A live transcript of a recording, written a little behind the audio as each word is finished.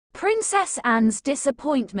Princess Anne's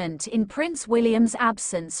disappointment in Prince William's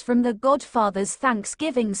absence from the Godfather's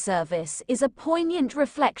Thanksgiving service is a poignant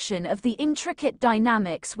reflection of the intricate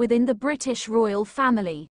dynamics within the British royal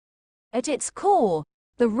family. At its core,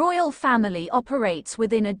 the royal family operates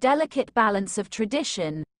within a delicate balance of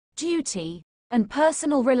tradition, duty, and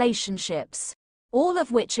personal relationships, all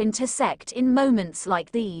of which intersect in moments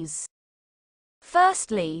like these.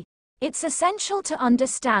 Firstly, it's essential to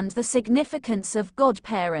understand the significance of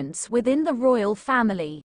godparents within the royal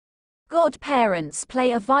family. Godparents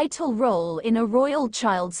play a vital role in a royal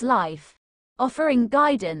child's life, offering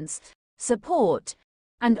guidance, support,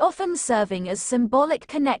 and often serving as symbolic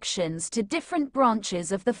connections to different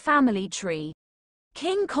branches of the family tree.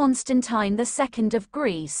 King Constantine II of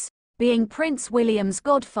Greece, being Prince William's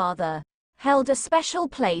godfather, held a special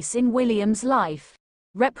place in William's life,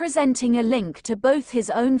 representing a link to both his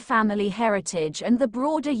own family heritage and the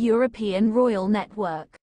broader European royal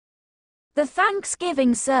network. The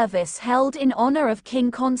Thanksgiving service held in honor of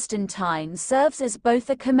King Constantine serves as both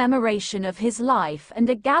a commemoration of his life and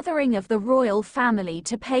a gathering of the royal family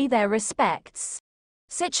to pay their respects.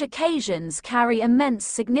 Such occasions carry immense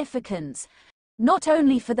significance, not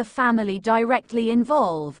only for the family directly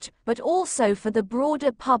involved, but also for the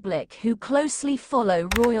broader public who closely follow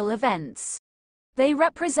royal events. They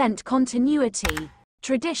represent continuity,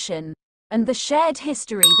 tradition, and the shared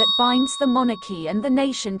history that binds the monarchy and the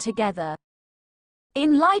nation together.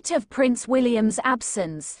 In light of Prince William's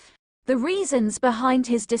absence, the reasons behind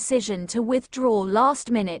his decision to withdraw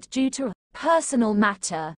last minute due to a personal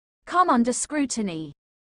matter come under scrutiny.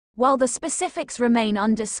 While the specifics remain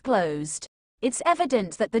undisclosed, it's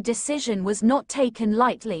evident that the decision was not taken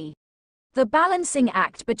lightly. The balancing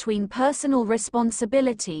act between personal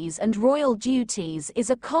responsibilities and royal duties is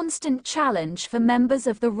a constant challenge for members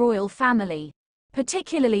of the royal family,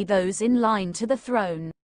 particularly those in line to the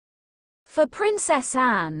throne. For Princess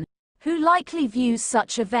Anne, who likely views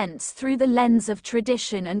such events through the lens of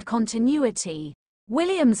tradition and continuity,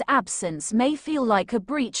 William's absence may feel like a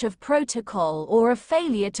breach of protocol or a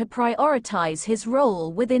failure to prioritize his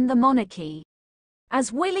role within the monarchy.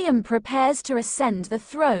 As William prepares to ascend the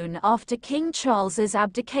throne after King Charles's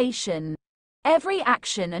abdication, every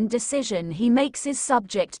action and decision he makes is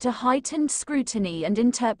subject to heightened scrutiny and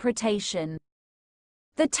interpretation.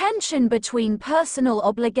 The tension between personal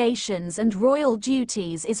obligations and royal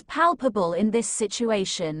duties is palpable in this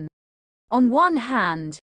situation. On one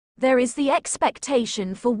hand, there is the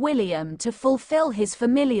expectation for William to fulfill his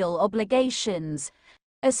familial obligations,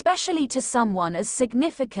 especially to someone as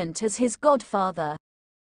significant as his godfather.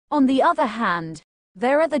 On the other hand,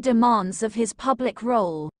 there are the demands of his public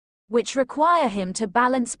role, which require him to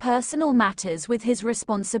balance personal matters with his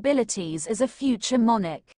responsibilities as a future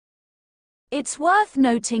monarch. It's worth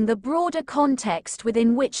noting the broader context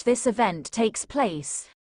within which this event takes place.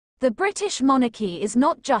 The British monarchy is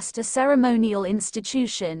not just a ceremonial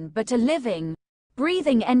institution but a living,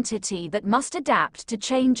 breathing entity that must adapt to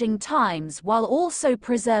changing times while also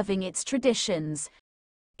preserving its traditions.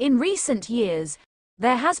 In recent years,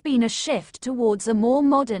 there has been a shift towards a more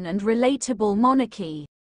modern and relatable monarchy,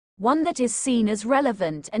 one that is seen as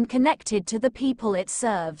relevant and connected to the people it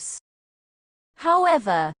serves.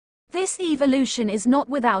 However, this evolution is not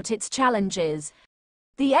without its challenges.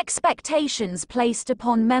 The expectations placed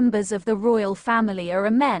upon members of the royal family are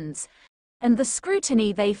immense, and the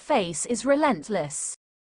scrutiny they face is relentless.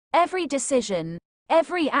 Every decision,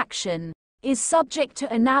 every action, is subject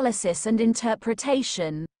to analysis and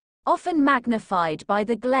interpretation, often magnified by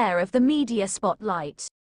the glare of the media spotlight.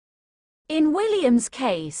 In William's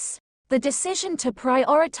case, the decision to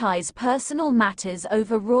prioritize personal matters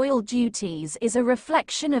over royal duties is a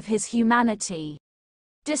reflection of his humanity.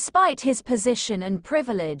 Despite his position and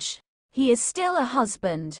privilege, he is still a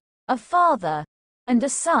husband, a father, and a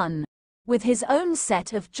son, with his own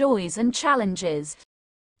set of joys and challenges.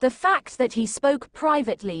 The fact that he spoke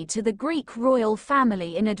privately to the Greek royal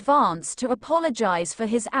family in advance to apologize for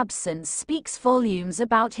his absence speaks volumes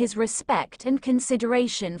about his respect and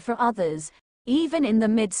consideration for others, even in the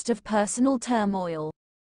midst of personal turmoil.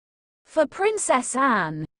 For Princess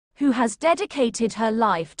Anne, who has dedicated her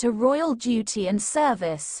life to royal duty and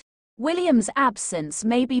service, William's absence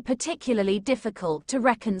may be particularly difficult to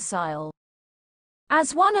reconcile.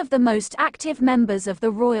 As one of the most active members of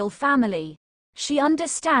the royal family, she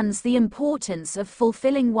understands the importance of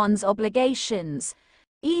fulfilling one's obligations,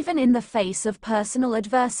 even in the face of personal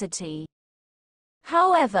adversity.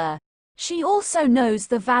 However, she also knows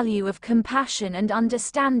the value of compassion and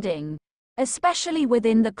understanding, especially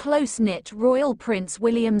within the close-knit royal. Prince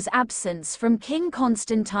William's absence from King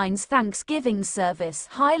Constantine's Thanksgiving service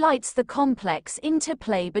highlights the complex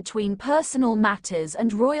interplay between personal matters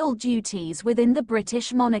and royal duties within the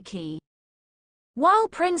British monarchy. While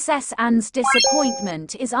Princess Anne's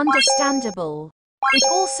disappointment is understandable, it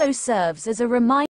also serves as a reminder